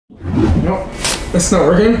Nope, that's not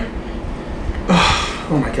working.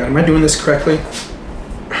 Oh my god, am I doing this correctly?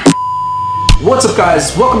 What's up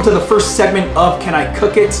guys, welcome to the first segment of Can I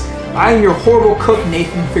Cook It? I am your horrible cook,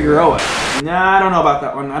 Nathan Figueroa. Nah, I don't know about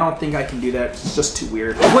that one. I don't think I can do that. It's just too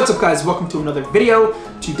weird. What's up guys, welcome to another video.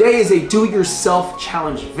 Today is a do-it-yourself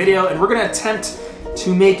challenge video and we're gonna attempt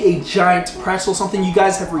to make a giant pretzel, something you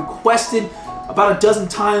guys have requested about a dozen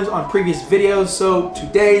times on previous videos. So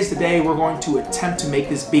today is the day we're going to attempt to make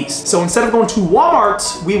this beast. So instead of going to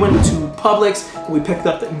Walmart, we went to Publix and we picked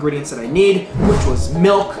up the ingredients that I need, which was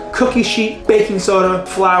milk, cookie sheet, baking soda,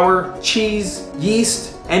 flour, cheese,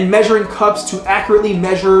 yeast, and measuring cups to accurately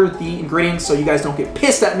measure the ingredients so you guys don't get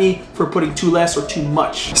pissed at me for putting too less or too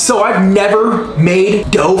much. So I've never made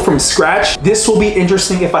dough from scratch. This will be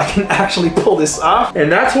interesting if I can actually pull this off. And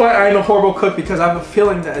that's why I'm a horrible cook, because I have a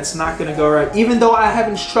feeling that it's not gonna go right. Even though I have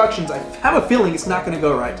instructions, I have a feeling it's not gonna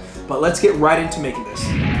go right. But let's get right into making this.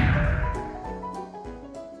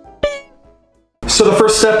 So the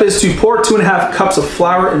first step is to pour 2.5 cups of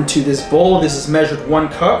flour into this bowl. This is measured 1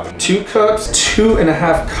 cup, 2 cups,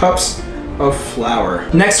 2.5 cups of flour.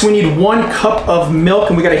 Next, we need 1 cup of milk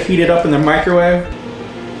and we gotta heat it up in the microwave.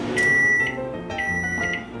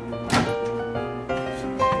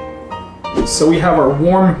 So we have our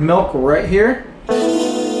warm milk right here.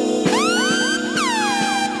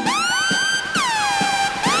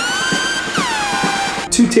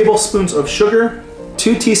 Two tablespoons of sugar,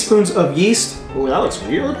 2 teaspoons of yeast. Oh, that looks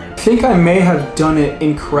weird. I think I may have done it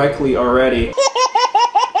incorrectly already.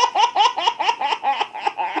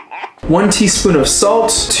 1 teaspoon of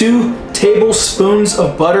salt, 2 tablespoons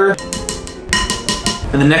of butter.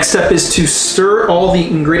 And the next step is to stir all the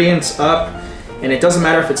ingredients up. And it doesn't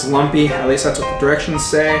matter if it's lumpy, at least that's what the directions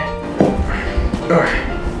say.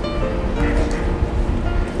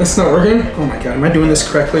 That's not working? Oh my god, am I doing this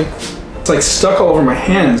correctly? It's like stuck all over my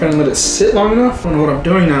hands. I'm gonna let it sit long enough. I don't know what I'm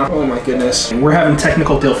doing now. Oh my goodness. And we're having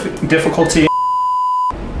technical difficulty.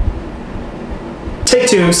 Take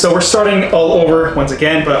 2, so we're starting all over once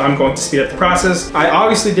again, but I'm going to speed up the process. I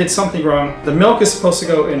obviously did something wrong. The milk is supposed to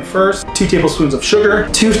go in first. 2 tablespoons of sugar,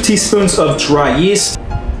 2 teaspoons of dry yeast,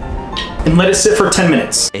 and let it sit for 10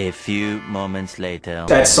 minutes. A few moments later.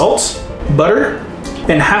 Add salt, butter,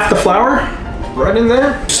 and half the flour. Right in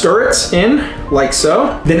there, stir it in like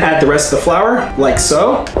so, then add the rest of the flour like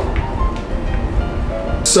so.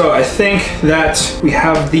 So I think that we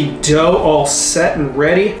have the dough all set and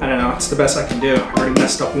ready. I don't know, it's the best I can do. I already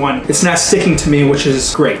messed up one. It's not sticking to me, which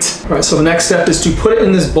is great. All right, so the next step is to put it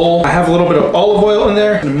in this bowl. I have a little bit of olive oil in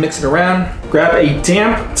there. I'm gonna mix it around. Grab a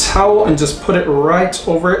damp towel and just put it right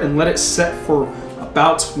over it and let it set for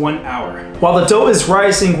about 1 hour. While the dough is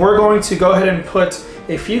rising, we're going to go ahead and put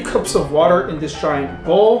a few cups of water in this giant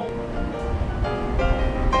bowl.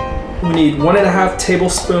 We need 1.5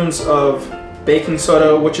 tablespoons of baking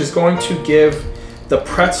soda, which is going to give the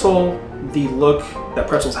pretzel the look that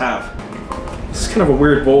pretzels have. This is kind of a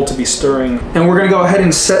weird bowl to be stirring. And we're gonna go ahead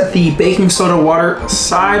and set the baking soda water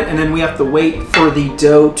aside, and then we have to wait for the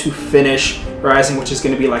dough to finish rising, which is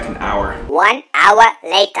gonna be like an hour. 1 hour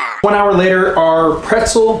later. 1 hour later, our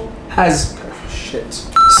pretzel has, shit.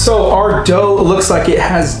 So our dough looks like it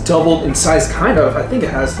has doubled in size, kind of. I think it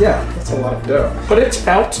has, yeah, that's a lot of dough. Put it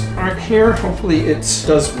out right here. Hopefully it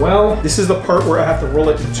does well. This is the part where I have to roll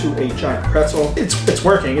it into a giant pretzel. It's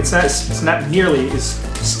working. It's not nearly as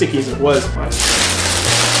sticky as it was.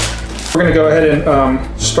 We're gonna go ahead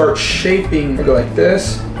and start shaping. I go like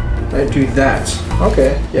this. I do that.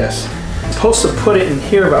 Okay, yes. I'm supposed to put it in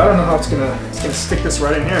here, but I don't know how it's gonna stick this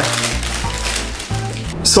right in here.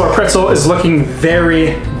 So our pretzel is looking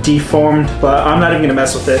very deformed, but I'm not even gonna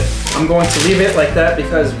mess with it. I'm going to leave it like that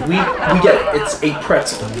because we get it, it's a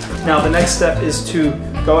pretzel. Now the next step is to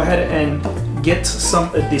go ahead and get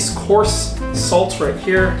some of this coarse salt right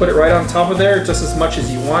here. Put it right on top of there, just as much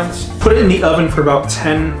as you want. Put it in the oven for about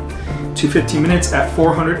 10 to 15 minutes at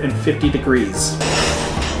 450 degrees.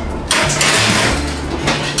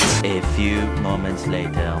 A few moments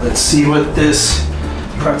later. Let's see what this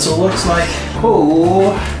pretzel looks like.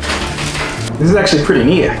 Oh, this is actually pretty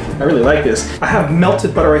neat. I really like this. I have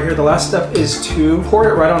melted butter right here. The last step is to pour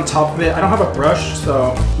it right on top of it. I don't have a brush,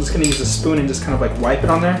 so I'm just gonna use a spoon and just kind of like wipe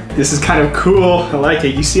it on there. This is kind of cool. I like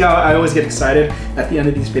it. You see how I always get excited at the end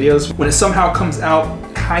of these videos when it somehow comes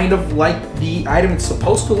out kind of like the item it's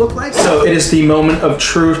supposed to look like. So it is the moment of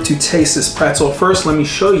truth to taste this pretzel. First, let me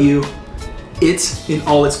show you it in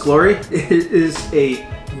all its glory. It is a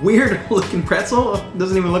weird looking pretzel. It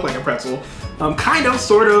doesn't even look like a pretzel, Kind of,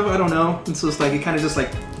 sort of, I don't know. It's just like, it kind of just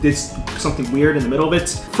like did something weird in the middle of it.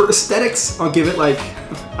 For aesthetics, I'll give it like,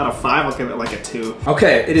 out of 5, I'll give it like a 2.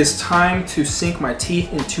 Okay, it is time to sink my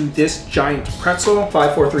teeth into this giant pretzel.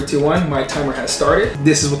 5, 4, 3, 2, 1, my timer has started.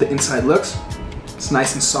 This is what the inside looks. It's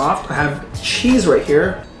nice and soft. I have cheese right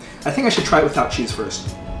here. I think I should try it without cheese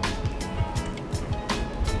first.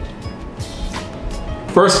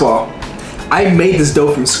 First of all, I made this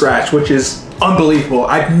dough from scratch, which is unbelievable.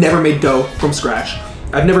 I've never made dough from scratch.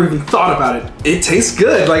 I've never even thought about it. It tastes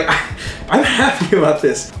good. Like, I'm happy about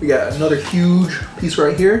this. We got another huge piece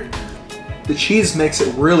right here. The cheese makes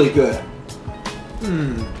it really good.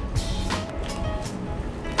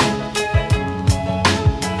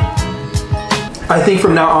 I think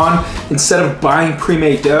from now on, instead of buying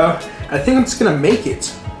pre-made dough, I think I'm just gonna make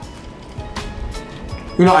it.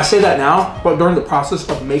 You know, I say that now, but during the process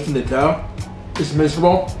of making the dough, it's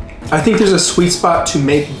miserable. I think there's a sweet spot to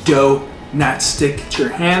make dough not stick to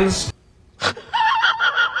your hands.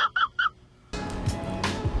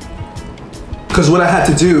 Because what I had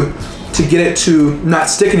to do to get it to not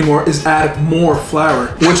stick anymore is add more flour,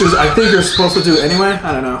 which is, I think you're supposed to do anyway.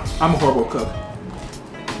 I don't know, I'm a horrible cook.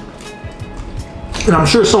 And I'm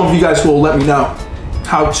sure some of you guys will let me know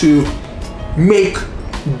how to make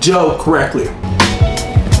dough correctly.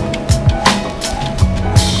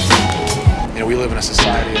 You know, we live in a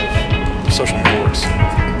society of social networks,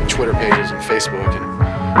 Twitter pages and Facebook,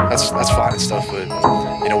 and that's fine and stuff, but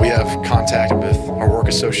you know, we have contact with our work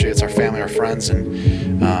associates, our family, our friends, and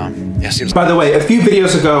yeah. By the way, a few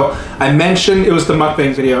videos ago, I mentioned, it was the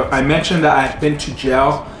mukbang video, I mentioned that I've been to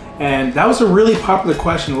jail, and that was a really popular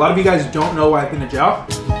question. A lot of you guys don't know why I've been to jail.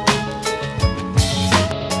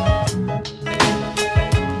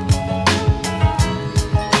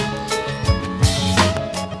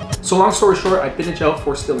 So long story short, I've been in jail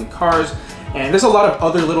for stealing cars, and there's a lot of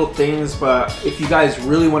other little things, but if you guys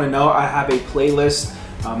really want to know, I have a playlist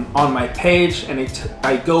on my page, and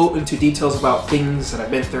I go into details about things that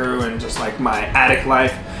I've been through and just like my addict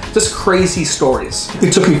life, just crazy stories.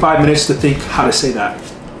 It took me 5 minutes to think how to say that,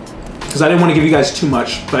 because I didn't want to give you guys too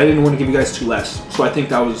much, but I didn't want to give you guys too less, so I think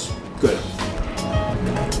that was good.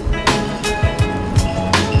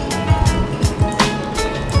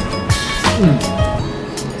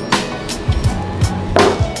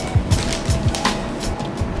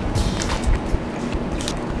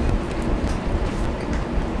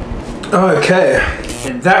 Okay,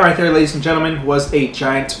 and that right there, ladies and gentlemen, was a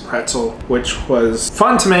giant pretzel, which was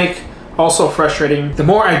fun to make, also frustrating. The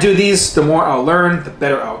more I do these, the more I'll learn, the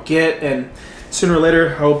better I'll get, and sooner or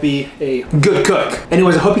later, I'll be a good cook.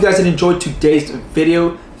 Anyways, I hope you guys did enjoy today's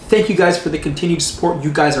video. Thank you guys for the continued support.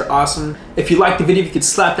 You guys are awesome. If you liked the video, if you could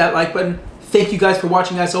slap that like button. Thank you guys for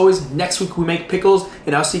watching as always. Next week we make pickles,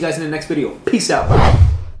 and I'll see you guys in the next video. Peace out. Bye.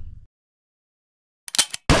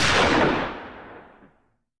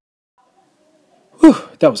 Whew,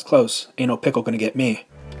 that was close. Ain't no pickle gonna get me.